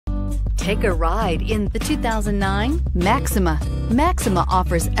Take a ride in the 2009 Maxima. Maxima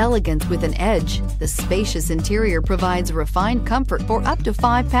offers elegance with an edge. The spacious interior provides refined comfort for up to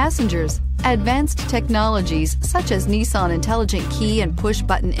 5 passengers. Advanced technologies such as Nissan Intelligent Key and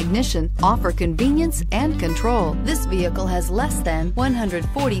push-button ignition offer convenience and control. This vehicle has less than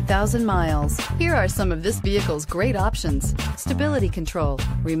 140,000 miles. Here are some of this vehicle's great options: stability control,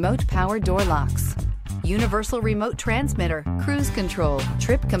 remote power door locks, universal remote transmitter, cruise control,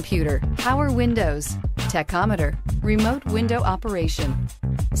 trip computer, power windows, tachometer, remote window operation,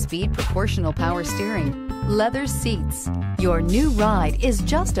 speed proportional power steering, leather seats. Your new ride is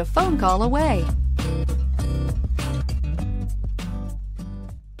just a phone call away.